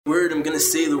Word, I'm gonna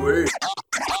say the word.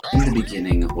 In the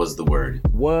beginning was the Word.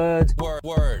 Word.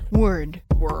 Was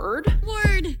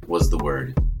the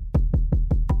Word.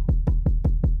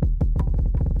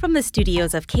 From the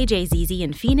studios of KJZZ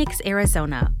in Phoenix,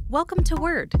 Arizona, welcome to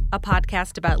Word, a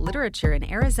podcast about literature in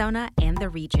Arizona and the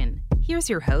region.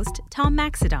 Here's your host, Tom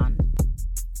Maxedon.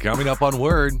 Coming up on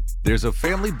Word, there's a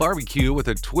family barbecue with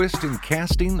a twist in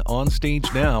casting on stage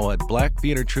now at Black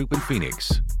Theater Troupe in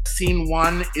Phoenix. Scene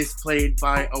 1 is played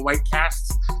by a white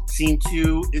cast. Scene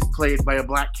 2 is played by a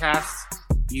black cast.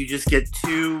 You just get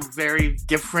two very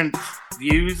different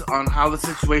views on how the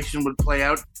situation would play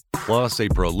out. Plus, a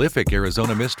prolific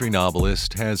Arizona mystery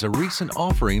novelist has a recent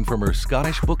offering from her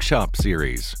Scottish Bookshop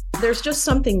series. There's just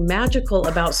something magical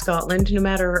about Scotland, no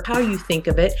matter how you think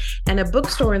of it. And a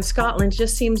bookstore in Scotland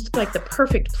just seems like the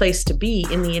perfect place to be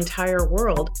in the entire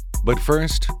world. But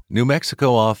first, New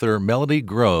Mexico author Melody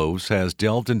Groves has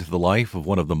delved into the life of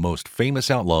one of the most famous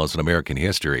outlaws in American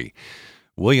history.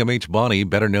 William H. Bonney,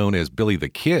 better known as Billy the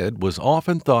Kid, was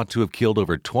often thought to have killed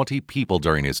over 20 people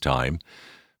during his time.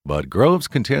 But Groves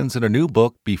contends in a new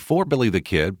book, Before Billy the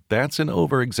Kid, that's an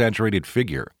over-exaggerated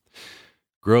figure.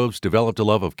 Groves developed a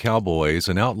love of cowboys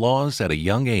and outlaws at a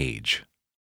young age.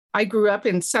 I grew up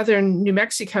in southern New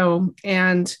Mexico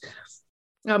and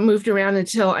moved around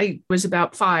until I was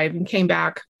about 5 and came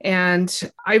back.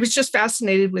 And I was just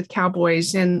fascinated with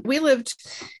cowboys. And we lived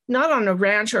not on a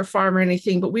ranch or farm or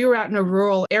anything, but we were out in a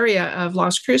rural area of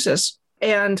Las Cruces.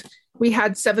 And we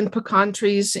had 7 pecan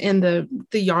trees in the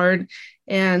yard.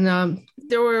 And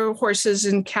there were horses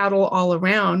and cattle all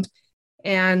around.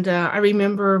 And I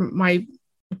remember my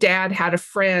dad had a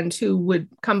friend who would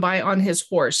come by on his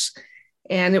horse.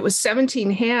 And it was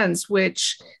 17 hands,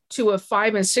 which to a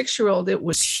 5 and 6-year-old, it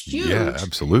was huge. Yeah,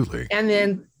 absolutely. And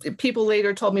then people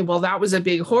later told me, well, that was a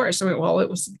big horse. I mean, well, it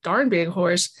was a darn big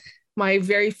horse. My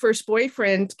very first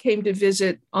boyfriend came to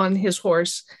visit on his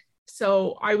horse.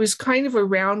 So I was kind of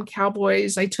around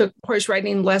cowboys. I took horse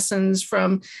riding lessons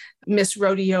from Miss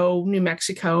Rodeo, New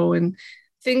Mexico, and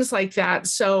things like that.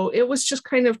 So it was just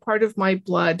kind of part of my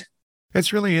blood.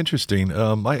 It's really interesting.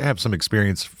 I have some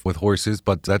experience with horses,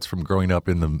 but that's from growing up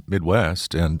in the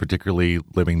Midwest and particularly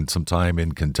living some time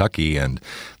in Kentucky, and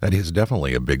that is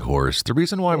definitely a big horse. The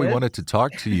reason why we wanted to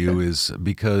talk to you is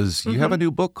because you have a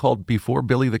new book called Before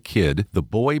Billy the Kid, The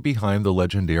Boy Behind the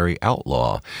Legendary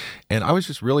Outlaw. And I was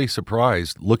just really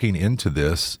surprised looking into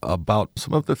this about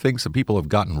some of the things that people have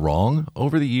gotten wrong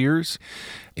over the years.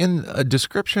 In a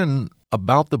description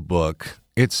about the book,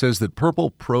 it says that purple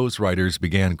prose writers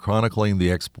began chronicling the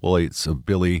exploits of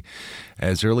Billy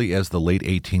as early as the late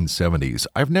 1870s.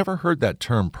 I've never heard that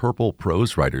term, purple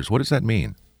prose writers. What does that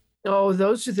mean? Oh,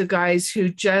 those are the guys who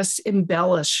just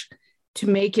embellish to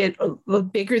make it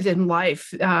look bigger than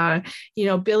life.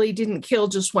 Billy didn't kill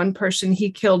just one person.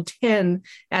 He killed 10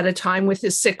 at a time with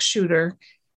his 6-shooter.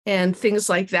 And things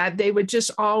like that. They would just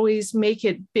always make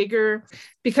it bigger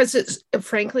because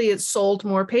it sold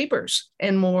more papers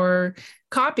and more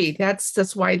copy.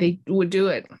 That's why they would do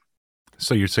it.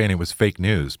 So you're saying it was fake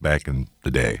news back in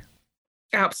the day?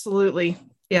 Absolutely.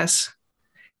 Yes.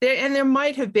 There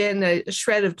might have been a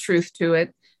shred of truth to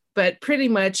it, but pretty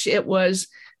much it was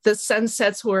the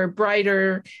sunsets were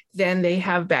brighter than they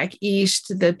have back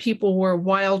east. The people were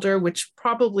wilder, which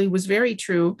probably was very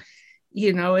true.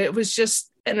 It was just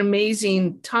an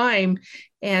amazing time.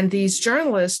 And these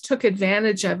journalists took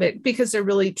advantage of it because there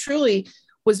really, truly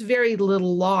was very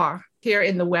little law here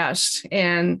in the West.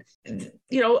 And,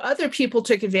 other people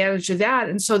took advantage of that.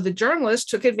 And so the journalists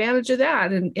took advantage of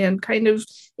that and kind of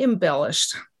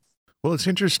embellished. Well, it's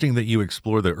interesting that you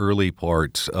explore the early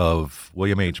part of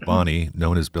William H. Bonney,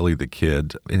 known as Billy the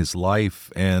Kid, in his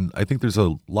life. And I think there's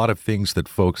a lot of things that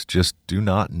folks just do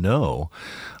not know.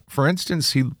 For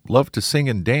instance, he loved to sing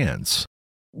and dance.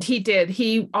 He did.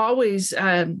 He always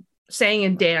sang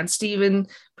and danced, even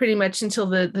pretty much until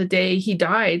the day he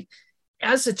died.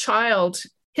 As a child,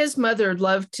 his mother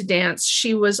loved to dance.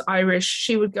 She was Irish.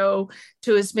 She would go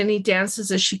to as many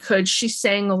dances as she could. She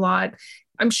sang a lot.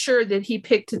 I'm sure that he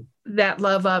picked that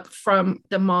love up from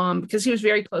the mom because he was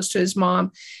very close to his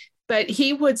mom. But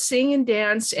he would sing and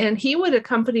dance, and he would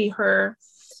accompany her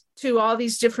to all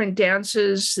these different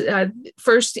dances,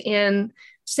 first in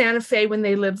Santa Fe when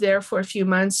they lived there for a few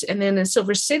months, and then in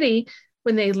Silver City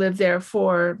when they lived there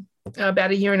for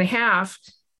about a year and a half.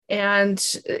 And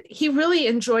he really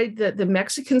enjoyed the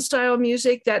Mexican style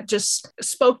music that just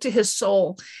spoke to his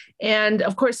soul. And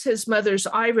of course, his mother's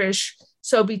Irish.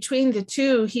 So between the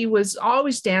two, he was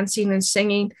always dancing and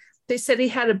singing. They said he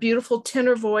had a beautiful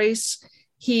tenor voice.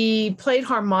 He played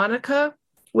harmonica,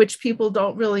 which people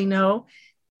don't really know.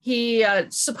 He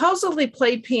supposedly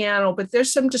played piano, but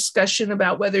there's some discussion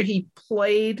about whether he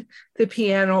played the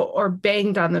piano or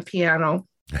banged on the piano,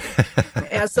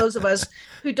 as those of us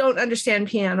who don't understand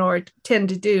piano or tend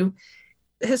to do.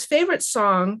 His favorite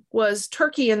song was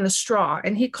Turkey in the Straw,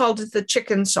 and he called it the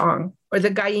chicken song or the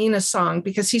gallina song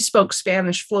because he spoke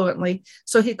Spanish fluently.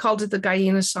 So he called it the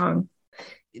gallina song.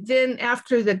 Then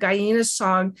after the gallina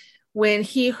song, when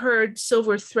he heard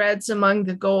Silver Threads Among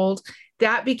the Gold,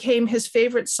 that became his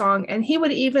favorite song. And he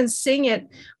would even sing it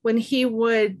when he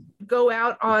would go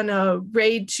out on a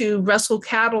raid to wrestle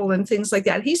cattle and things like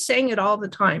that. He sang it all the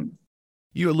time.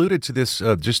 You alluded to this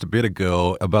just a bit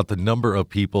ago about the number of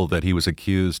people that he was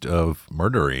accused of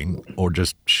murdering or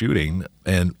just shooting.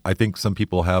 And I think some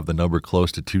people have the number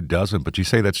close to 24, but you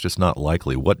say that's just not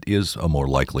likely. What is a more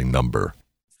likely number?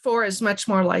 4 is much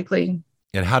more likely.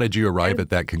 And how did you arrive at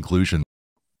that conclusion?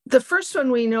 The first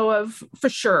one we know of for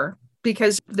sure,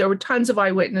 because there were tons of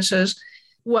eyewitnesses,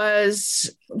 was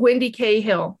Wendy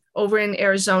Cahill over in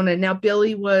Arizona. Now,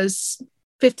 Billy was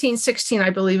 15, 16, I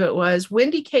believe it was.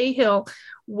 Wendy Cahill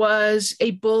was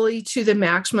a bully to the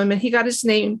maximum, and he got his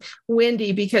name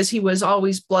Wendy because he was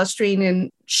always blustering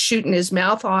and shooting his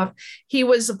mouth off. He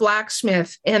was a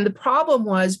blacksmith, and the problem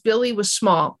was Billy was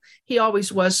small. He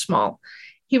always was small.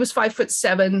 He was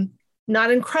 5'7",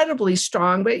 not incredibly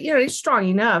strong, but he's strong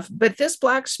enough. But this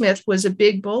blacksmith was a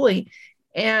big bully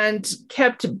and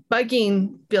kept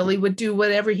bugging Billy, would do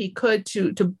whatever he could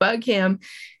to bug him.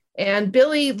 And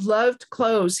Billy loved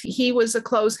clothes. He was a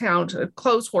clothes hound, a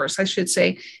clothes horse, I should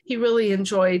say. He really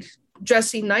enjoyed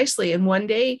dressing nicely. And one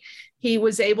day he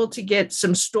was able to get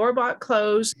some store-bought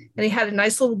clothes, and he had a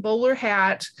nice little bowler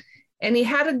hat, and he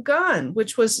had a gun,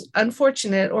 which was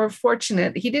unfortunate or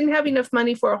fortunate. He didn't have enough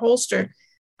money for a holster,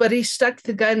 but he stuck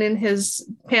the gun in his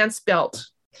pants belt.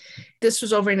 This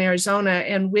was over in Arizona,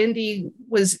 and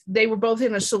they were both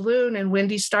in a saloon, and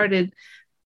Wendy started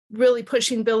really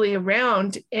pushing Billy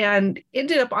around and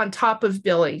ended up on top of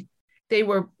Billy. They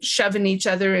were shoving each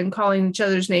other and calling each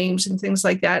other's names and things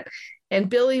like that. And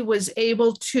Billy was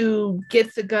able to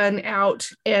get the gun out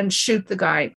and shoot the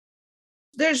guy.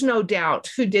 There's no doubt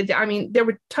who did that. I mean, there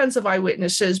were tons of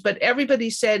eyewitnesses, but everybody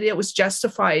said it was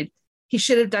justified. He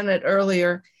should have done it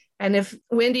earlier. And if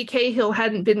Wendy Cahill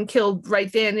hadn't been killed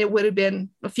right then, it would have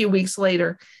been a few weeks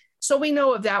later. So we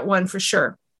know of that one for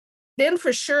sure. Then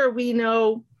for sure, we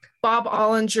know Bob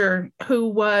Ollinger, who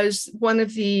was one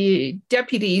of the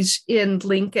deputies in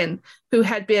Lincoln, who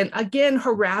had been, again,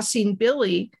 harassing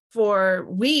Billy for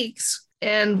weeks.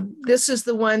 And this is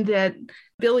the one that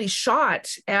Billy shot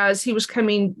as he was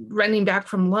running back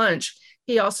from lunch.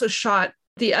 He also shot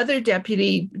the other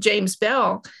deputy, James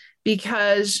Bell,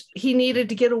 because he needed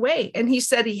to get away. And he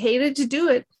said he hated to do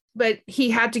it, but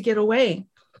he had to get away.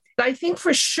 I think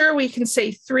for sure we can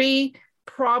say 3,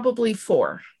 probably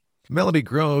 4. Melody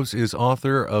Groves is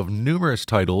author of numerous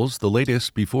titles, the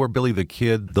latest Before Billy the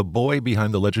Kid, the boy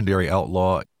behind the legendary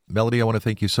outlaw. Melody, I want to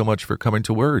thank you so much for coming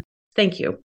to Word. Thank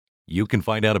you. You can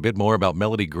find out a bit more about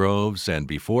Melody Groves and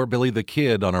Before Billy the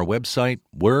Kid on our website,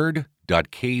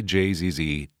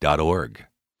 word.kjzz.org.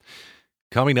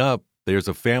 Coming up, there's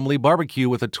a family barbecue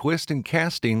with a twist and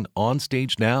casting on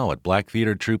stage now at Black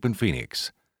Theater Troupe in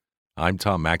Phoenix. I'm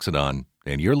Tom Maxedon,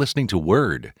 and you're listening to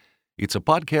Word. It's a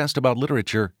podcast about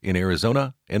literature in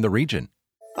Arizona and the region.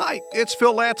 Hi, it's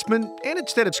Phil Latzman, and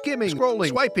instead of skimming, scrolling,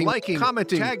 swiping, liking,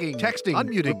 commenting, tagging, texting,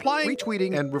 unmuting, replying,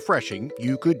 retweeting, and refreshing,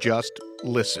 you could just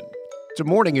listen. It's a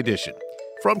morning edition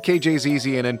from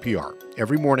KJZZ and NPR,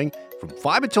 every morning from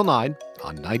 5 until 9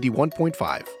 on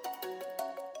 91.5.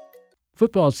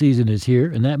 Football season is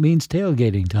here, and that means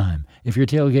tailgating time. If your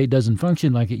tailgate doesn't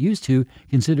function like it used to,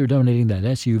 consider donating that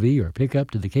SUV or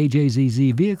pickup to the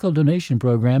KJZZ Vehicle Donation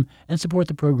Program and support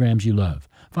the programs you love.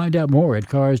 Find out more at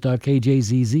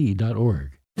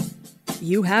cars.kjzz.org.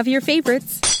 You have your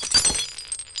favorites.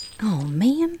 Oh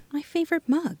man, my favorite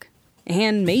mug.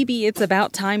 And maybe it's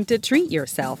about time to treat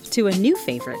yourself to a new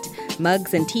favorite.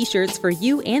 Mugs and t-shirts for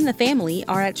you and the family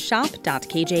are at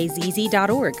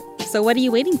shop.kjzz.org. So what are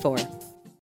you waiting for?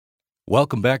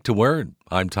 Welcome back to Word.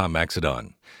 I'm Tom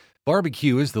Maxedon.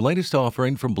 Barbecue is the latest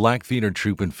offering from Black Theater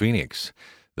Troupe in Phoenix.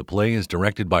 The play is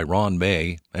directed by Ron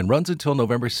May and runs until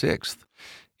November 6th.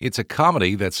 It's a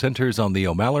comedy that centers on the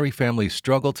O'Mallory family's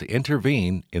struggle to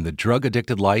intervene in the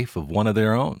drug-addicted life of one of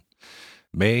their own.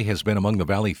 May has been among the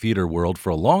Valley theater world for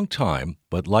a long time,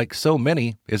 but like so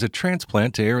many, is a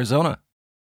transplant to Arizona.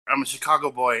 I'm a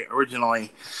Chicago boy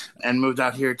originally and moved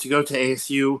out here to go to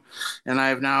ASU, and I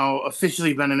have now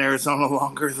officially been in Arizona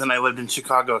longer than I lived in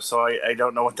Chicago, so I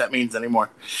don't know what that means anymore.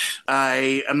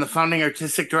 I am the founding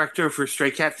artistic director for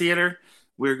Stray Cat Theater,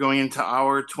 We're going into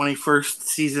our 21st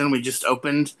season. We just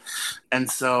opened. And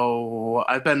so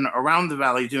I've been around the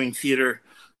Valley doing theater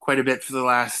quite a bit for the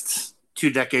last 2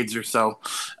 decades or so.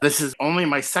 This is only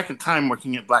my second time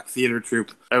working at Black Theater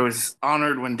Troupe. I was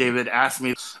honored when David asked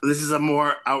me. This is a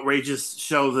more outrageous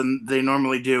show than they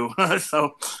normally do.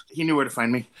 So he knew where to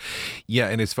find me. Yeah,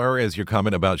 and as far as your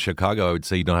comment about Chicago, I would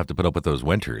say you don't have to put up with those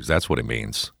winters. That's what it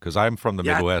means. Because I'm from the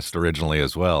Midwest originally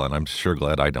as well, and I'm sure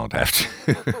glad I don't have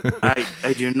to.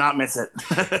 I do not miss it.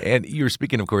 And you're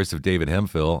speaking, of course, of David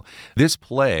Hemphill. This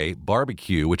play,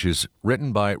 Barbecue, which is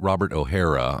written by Robert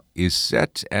O'Hara, is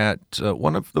set at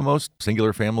one of the most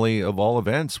singular family of all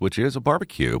events, which is a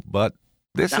barbecue. But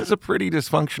this is a pretty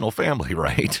dysfunctional family,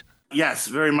 right? Yes,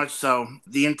 very much so.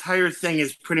 The entire thing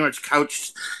is pretty much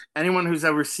couched. Anyone who's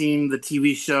ever seen the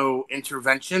TV show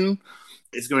Intervention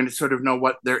is going to sort of know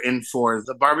what they're in for.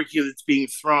 The barbecue that's being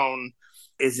thrown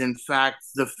is, in fact,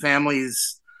 the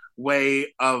family's way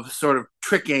of sort of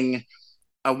tricking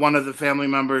one of the family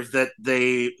members that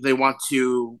they want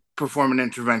to perform an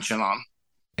intervention on.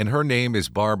 And her name is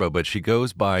Barba, but she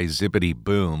goes by Zippity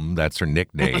Boom. That's her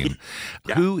nickname.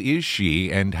 Yeah. Who is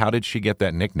she, and how did she get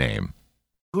that nickname?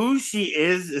 Who she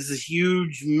is a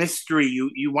huge mystery.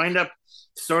 You wind up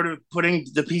sort of putting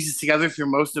the pieces together through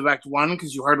most of Act 1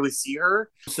 because you hardly see her.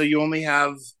 So you only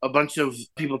have a bunch of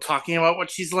people talking about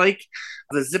what she's like.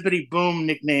 The Zippity Boom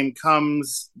nickname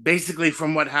comes basically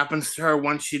from what happens to her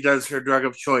once she does her drug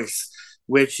of choice,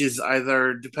 which is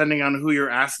either, depending on who you're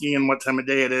asking and what time of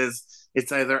day it is,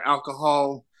 it's either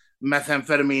alcohol,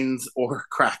 methamphetamines, or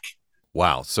crack.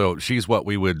 Wow. So she's what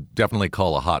we would definitely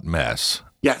call a hot mess.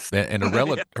 Yes. And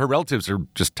her relatives are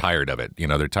just tired of it. You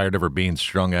know, they're tired of her being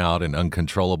strung out and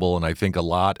uncontrollable. And I think a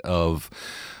lot of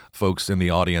folks in the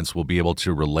audience will be able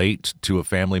to relate to a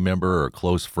family member or a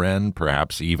close friend,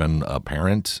 perhaps even a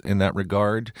parent in that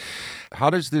regard. How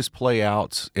does this play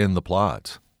out in the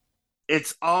plot?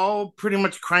 It's all pretty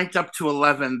much cranked up to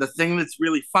 11. The thing that's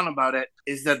really fun about it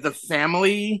is that the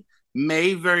family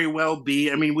may very well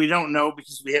be, I mean, we don't know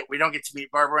because we don't get to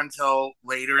meet Barbara until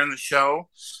later in the show,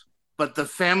 but the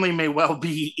family may well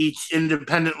be each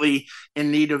independently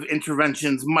in need of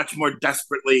interventions much more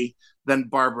desperately than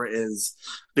Barbara is.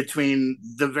 Between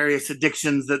the various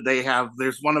addictions that they have,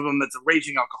 there's one of them that's a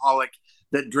raging alcoholic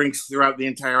that drinks throughout the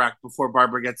entire act before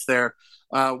Barbara gets there.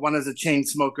 One is a chain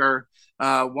smoker.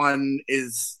 One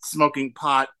is smoking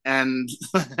pot and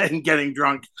and getting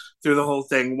drunk through the whole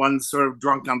thing. One's sort of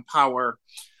drunk on power.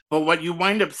 But what you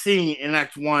wind up seeing in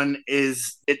Act 1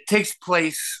 is it takes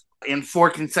place in 4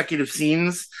 consecutive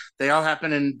scenes. They all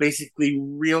happen in basically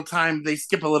real time. They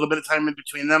skip a little bit of time in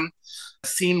between them.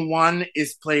 Scene 1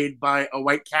 is played by a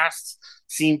white cast.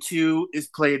 Scene 2 is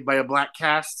played by a black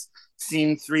cast.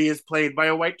 Scene 3 is played by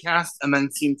a white cast. And then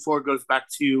scene 4 goes back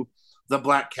to the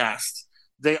black cast.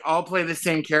 They all play the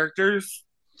same characters.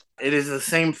 It is the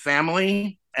same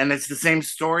family, and it's the same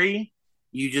story.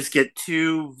 You just get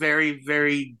 2 very,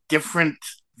 very different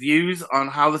views on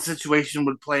how the situation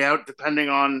would play out, depending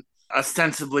on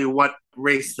ostensibly what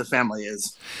race the family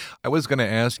is. I was going to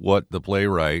ask what the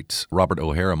playwright Robert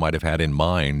O'Hara might have had in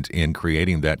mind in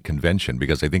creating that convention,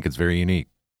 because I think it's very unique.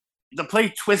 The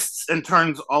play twists and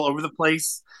turns all over the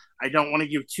place. I don't want to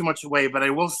give too much away, but I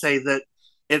will say that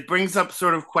it brings up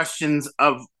sort of questions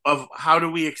of how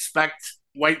do we expect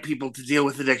white people to deal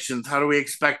with addictions? How do we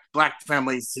expect black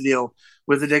families to deal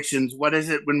with addictions? What is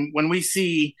it when we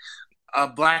see a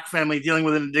black family dealing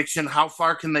with an addiction, how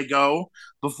far can they go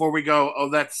before we go, oh,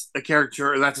 that's a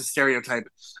character or that's a stereotype?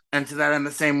 And to that end,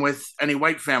 the same with any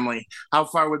white family. How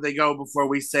far would they go before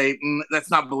we say, that's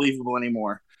not believable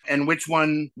anymore? And which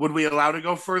one would we allow to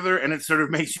go further? And it sort of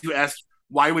makes you ask,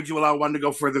 why would you allow one to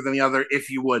go further than the other if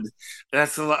you would?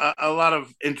 That's a lot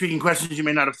of intriguing questions you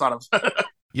may not have thought of.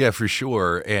 Yeah, for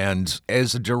sure. And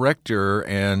as a director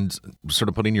and sort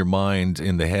of putting your mind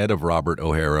in the head of Robert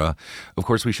O'Hara, of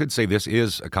course, we should say this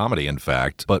is a comedy, in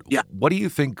fact. But What do you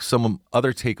think some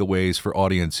other takeaways for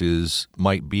audiences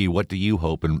might be? What do you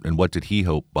hope and what did he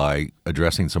hope by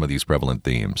addressing some of these prevalent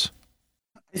themes?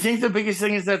 I think the biggest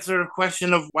thing is that sort of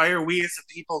question of why are we as a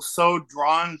people so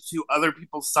drawn to other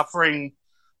people's suffering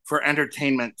for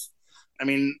entertainment? I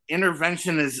mean,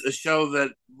 Intervention is a show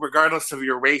that, regardless of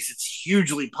your race, it's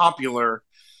hugely popular.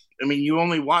 I mean, you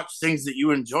only watch things that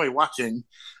you enjoy watching.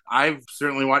 I've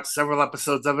certainly watched several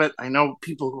episodes of it. I know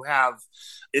people who have.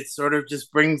 It sort of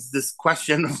just brings this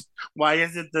question of why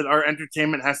is it that our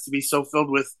entertainment has to be so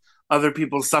filled with other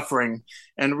people's suffering?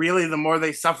 And really, the more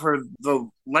they suffer, the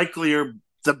likelier,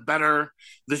 the better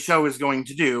the show is going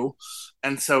to do.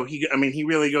 And so he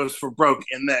really goes for broke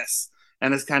in this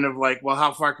and is kind of like, well,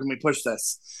 how far can we push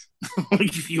this?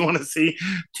 If you want to see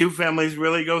two families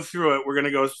really go through it, we're going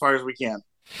to go as far as we can.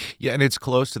 Yeah, and it's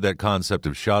close to that concept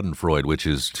of Schadenfreude, which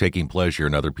is taking pleasure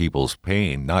in other people's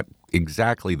pain. Not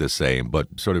exactly the same,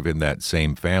 but sort of in that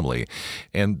same family.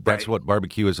 And that's what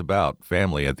barbecue is about,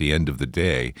 family at the end of the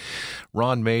day.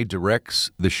 Ron May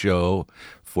directs the show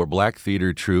for Black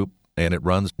Theater Troupe, and it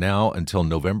runs now until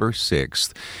November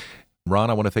 6th. Ron,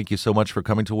 I want to thank you so much for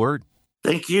coming to Word.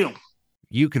 Thank you.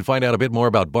 You can find out a bit more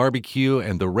about barbecue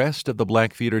and the rest of the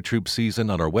Black Theater Troupe season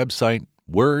on our website,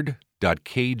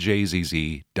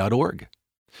 word.kjzz.org.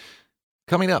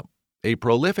 Coming up, a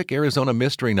prolific Arizona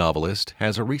mystery novelist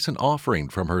has a recent offering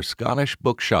from her Scottish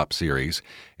Bookshop series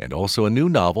and also a new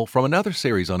novel from another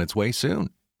series on its way soon.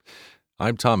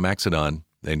 I'm Tom Maxedon,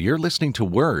 and you're listening to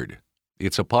Word.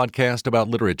 It's a podcast about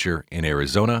literature in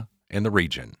Arizona and the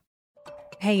region.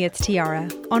 Hey, it's Tiara.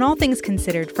 On All Things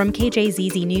Considered from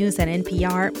KJZZ News and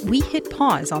NPR, we hit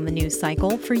pause on the news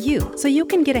cycle for you so you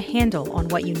can get a handle on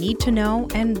what you need to know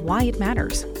and why it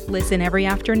matters. Listen every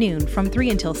afternoon from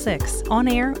 3 until 6, on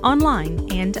air, online,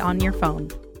 and on your phone.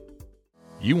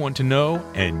 You want to know,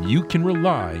 and you can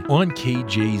rely on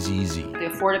KJZZ.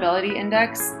 The affordability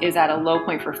index is at a low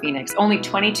point for Phoenix. Only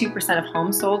 22% of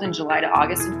homes sold in July to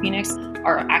August in Phoenix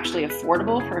are actually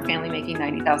affordable for a family making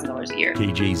 $90,000 a year.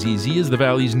 KJZZ is the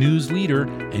Valley's news leader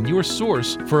and your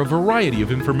source for a variety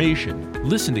of information.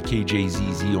 Listen to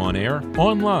KJZZ on air,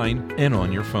 online, and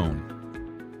on your phone.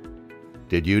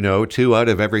 Did you know 2 out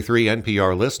of every 3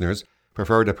 NPR listeners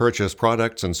prefer to purchase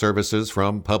products and services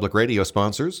from public radio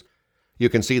sponsors? You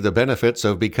can see the benefits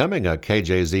of becoming a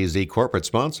KJZZ corporate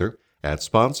sponsor at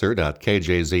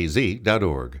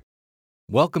sponsor.kjzz.org.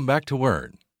 Welcome back to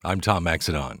Word. I'm Tom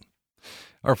Maxedon.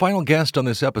 Our final guest on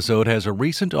this episode has a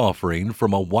recent offering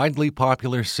from a widely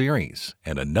popular series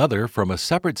and another from a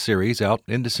separate series out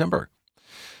in December.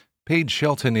 Paige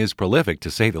Shelton is prolific, to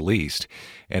say the least,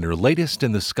 and her latest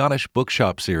in the Scottish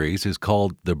Bookshop series is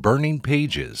called The Burning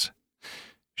Pages.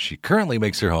 She currently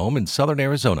makes her home in southern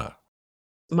Arizona.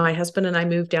 My husband and I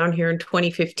moved down here in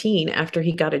 2015 after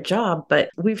he got a job, but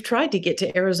we've tried to get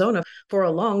to Arizona for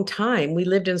a long time. We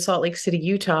lived in Salt Lake City,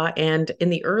 Utah, and in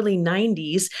the early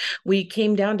 90s, we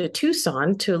came down to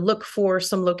Tucson to look for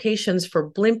some locations for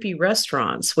Blimpie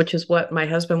restaurants, which is what my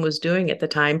husband was doing at the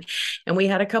time. And we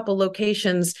had a couple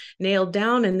locations nailed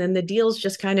down, and then the deals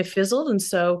just kind of fizzled. And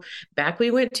so back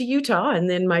we went to Utah, and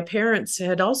then my parents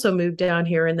had also moved down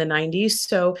here in the 90s.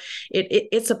 So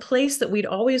it's a place that we'd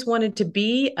always wanted to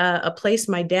be. A place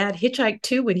my dad hitchhiked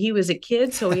to when he was a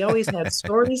kid. So he always had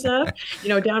stories of,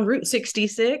 down Route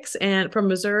 66 and from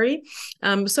Missouri.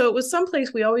 So it was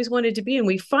someplace we always wanted to be. And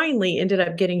we finally ended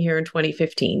up getting here in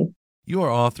 2015. You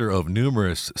are author of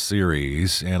numerous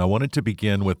series, and I wanted to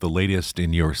begin with the latest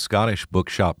in your Scottish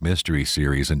Bookshop mystery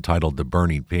series entitled The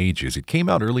Burning Pages. It came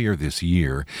out earlier this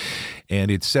year,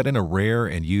 and it's set in a rare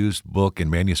and used book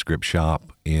and manuscript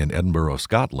shop in Edinburgh,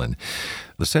 Scotland.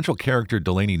 The central character,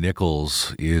 Delaney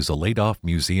Nichols, is a laid-off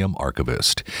museum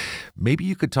archivist. Maybe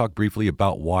you could talk briefly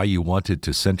about why you wanted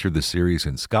to center the series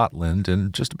in Scotland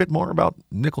and just a bit more about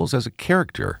Nichols as a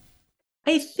character.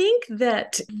 I think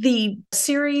that the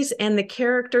series and the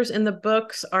characters in the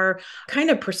books are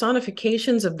kind of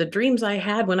personifications of the dreams I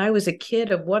had when I was a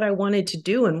kid of what I wanted to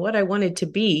do and what I wanted to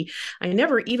be. I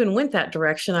never even went that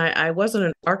direction. I wasn't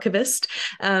an archivist,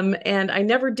 and I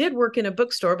never did work in a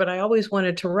bookstore, but I always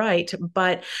wanted to write.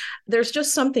 But there's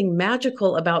just something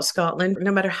magical about Scotland,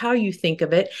 no matter how you think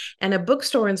of it. And a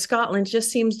bookstore in Scotland just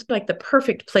seems like the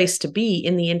perfect place to be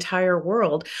in the entire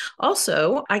world.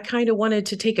 Also, I kind of wanted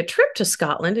to take a trip to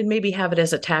Scotland and maybe have it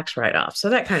as a tax write-off. So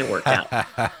that kind of worked out.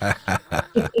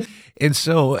 And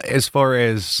so as far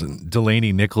as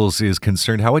Delaney Nichols is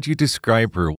concerned, how would you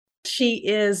describe her? She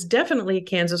is definitely a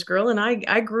Kansas girl, and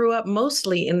I grew up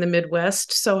mostly in the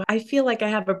Midwest, so I feel like I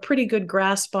have a pretty good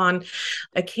grasp on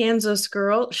a Kansas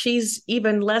girl. She's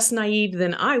even less naive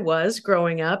than I was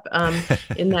growing up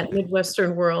in that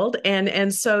Midwestern world,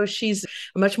 and so she's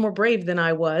much more brave than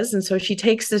I was, and so she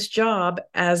takes this job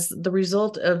as the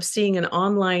result of seeing an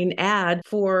online ad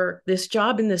for this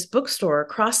job in this bookstore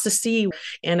across the sea,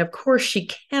 and of course she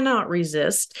cannot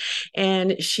resist,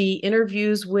 and she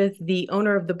interviews with the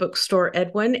owner of the bookstore,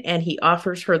 Edwin, and he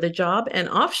offers her the job, and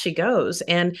off she goes.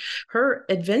 And her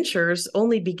adventures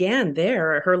only began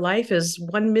there. Her life is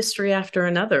one mystery after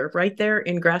another, right there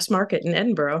in Grassmarket in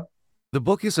Edinburgh. The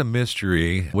book is a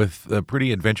mystery with a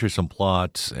pretty adventuresome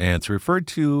plot, and it's referred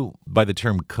to by the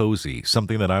term cozy,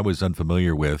 something that I was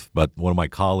unfamiliar with, but one of my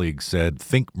colleagues said,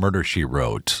 think Murder, She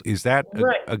Wrote. Is that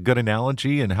right? A good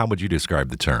analogy, and how would you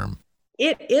describe the term?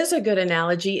 It is a good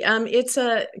analogy.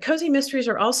 Cozy mysteries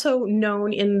are also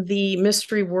known in the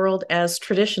mystery world as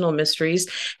traditional mysteries.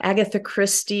 Agatha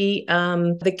Christie,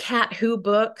 the Cat Who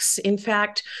books. In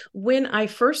fact, when I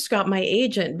first got my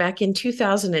agent back in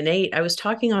 2008, I was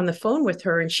talking on the phone with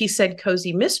her and she said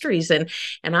cozy mysteries. And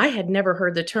I had never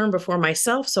heard the term before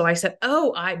myself. So I said,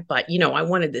 I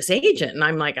wanted this agent. And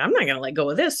I'm like, I'm not going to let go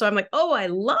of this. So I'm like, I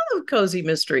love cozy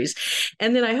mysteries.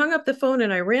 And then I hung up the phone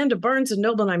and I ran to Barnes &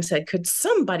 Noble and I said, could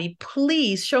somebody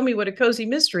please show me what a cozy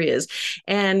mystery is?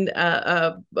 And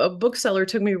a bookseller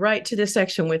took me right to this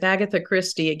section with Agatha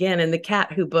Christie again and the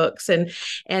Cat Who books.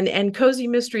 And cozy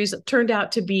mysteries turned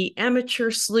out to be amateur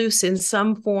sleuths in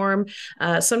some form.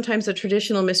 Sometimes the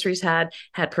traditional mysteries had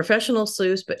professional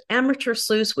sleuths, but amateur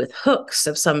sleuths with hooks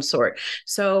of some sort.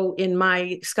 So in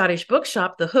my Scottish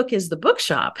bookshop, the hook is the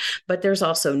bookshop, but there's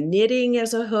also knitting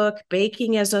as a hook,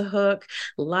 baking as a hook,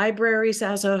 libraries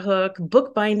as a hook,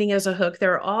 bookbinding as a hook.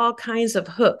 There are all kinds of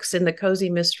hooks in the cozy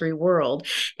mystery world,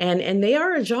 and they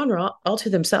are a genre all to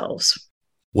themselves.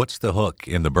 What's the hook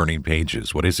in The Burning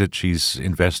Pages? What is it she's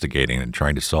investigating and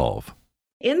trying to solve?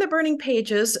 In The Burning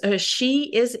Pages,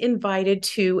 she is invited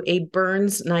to a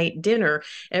Burns night dinner.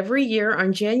 Every year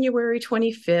on January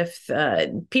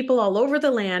 25th, people all over the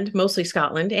land, mostly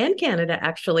Scotland and Canada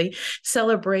actually,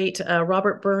 celebrate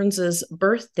Robert Burns's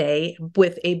birthday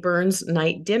with a Burns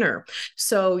night dinner.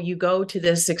 So you go to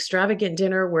this extravagant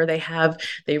dinner where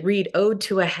they read Ode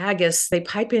to a Haggis. They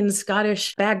pipe in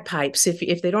Scottish bagpipes.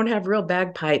 If they don't have real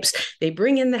bagpipes, they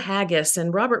bring in the haggis.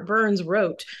 And Robert Burns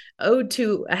wrote Ode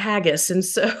to a Haggis. And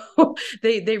so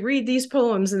they read these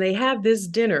poems and they have this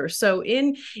dinner. So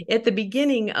at the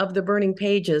beginning of The Burning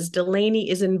Pages, Delaney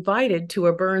is invited to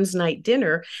a Burns night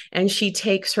dinner and she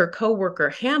takes her coworker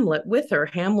Hamlet with her.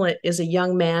 Hamlet is a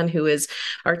young man who is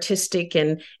artistic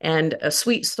and a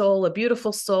sweet soul, a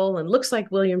beautiful soul, and looks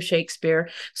like William Shakespeare.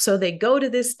 So they go to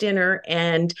this dinner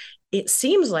and it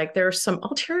seems like there are some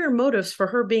ulterior motives for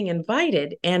her being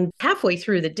invited. And halfway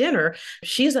through the dinner,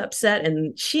 she's upset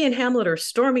and she and Hamlet are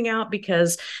storming out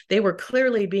because they were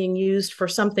clearly being used for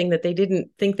something that they didn't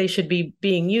think they should be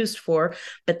being used for.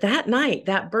 But that night,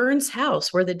 that Burns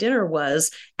house where the dinner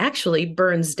was actually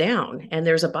burns down and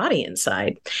there's a body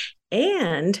inside.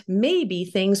 And maybe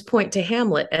things point to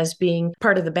Hamlet as being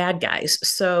part of the bad guys.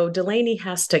 So Delaney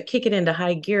has to kick it into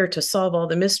high gear to solve all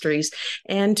the mysteries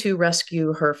and to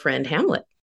rescue her friend Hamlet.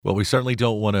 Well, we certainly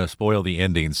don't want to spoil the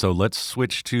ending, so let's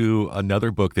switch to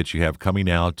another book that you have coming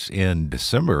out in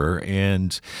December,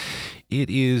 and it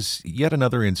is yet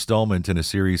another installment in a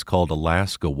series called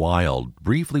Alaska Wild.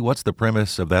 Briefly, what's the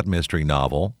premise of that mystery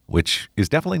novel, which is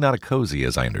definitely not a cozy,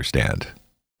 as I understand?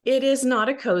 It is not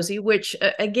a cozy, which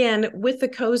again, with the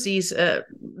cozies,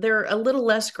 they're a little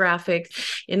less graphic.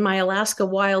 In my Alaska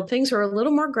Wild, things are a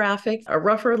little more graphic, a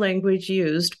rougher language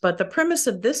used. But the premise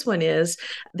of this one is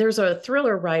there's a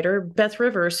thriller writer, Beth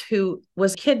Rivers, who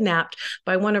was kidnapped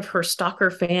by one of her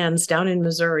stalker fans down in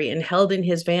Missouri and held in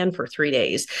his van for 3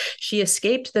 days. She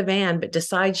escaped the van, but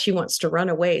decides she wants to run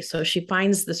away. So she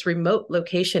finds this remote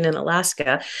location in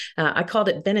Alaska. I called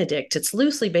it Benedict. It's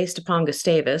loosely based upon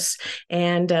Gustavus.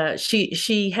 And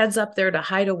she heads up there to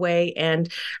hide away,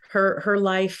 and her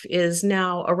life is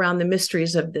now around the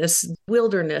mysteries of this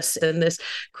wilderness and this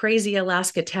crazy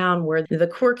Alaska town where the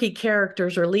quirky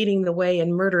characters are leading the way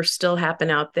and murders still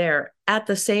happen out there. At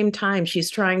the same time, she's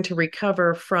trying to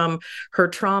recover from her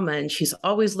trauma, and she's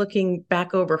always looking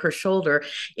back over her shoulder.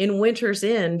 In Winter's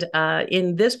End,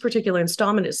 in this particular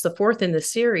installment, it's the fourth in the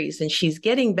series, and she's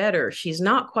getting better. She's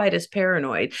not quite as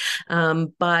paranoid.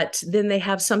 But then they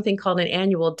have something called an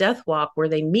annual death walk where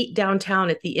they meet downtown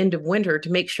at the end of winter to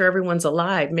make sure everyone's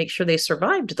alive, make sure they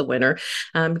survived the winter,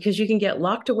 because you can get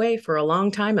locked away for a long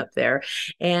time up there.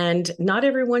 And not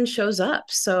everyone shows up.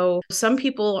 So some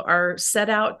people are set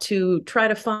out to try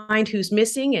to find who's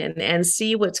missing and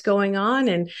see what's going on,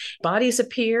 and bodies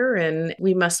appear, and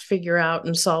we must figure out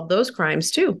and solve those crimes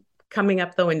too. Coming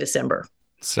up though in December.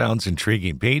 Sounds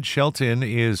intriguing. Paige Shelton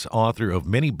is author of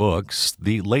many books.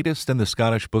 The latest in the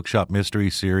Scottish Bookshop Mystery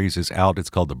series is out.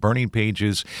 It's called The Burning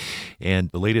Pages,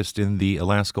 and the latest in the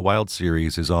Alaska Wild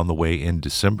series is on the way in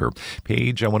December.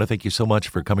 Paige, I want to thank you so much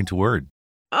for coming to Word.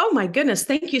 Oh my goodness.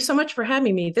 Thank you so much for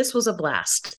having me. This was a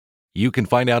blast. You can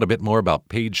find out a bit more about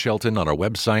Paige Shelton on our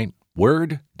website,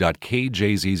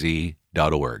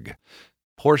 word.kjzz.org.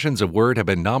 Portions of Word have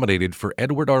been nominated for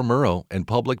Edward R. Murrow and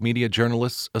Public Media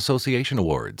Journalists Association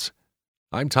Awards.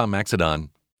 I'm Tom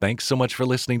Maxedon. Thanks so much for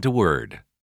listening to Word.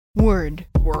 Word.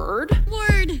 Word?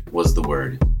 Word was the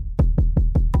word.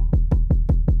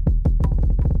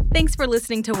 Thanks for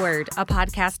listening to Word, a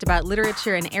podcast about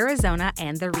literature in Arizona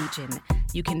and the region.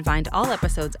 You can find all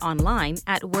episodes online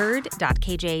at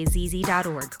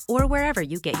word.kjzz.org or wherever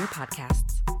you get your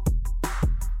podcasts.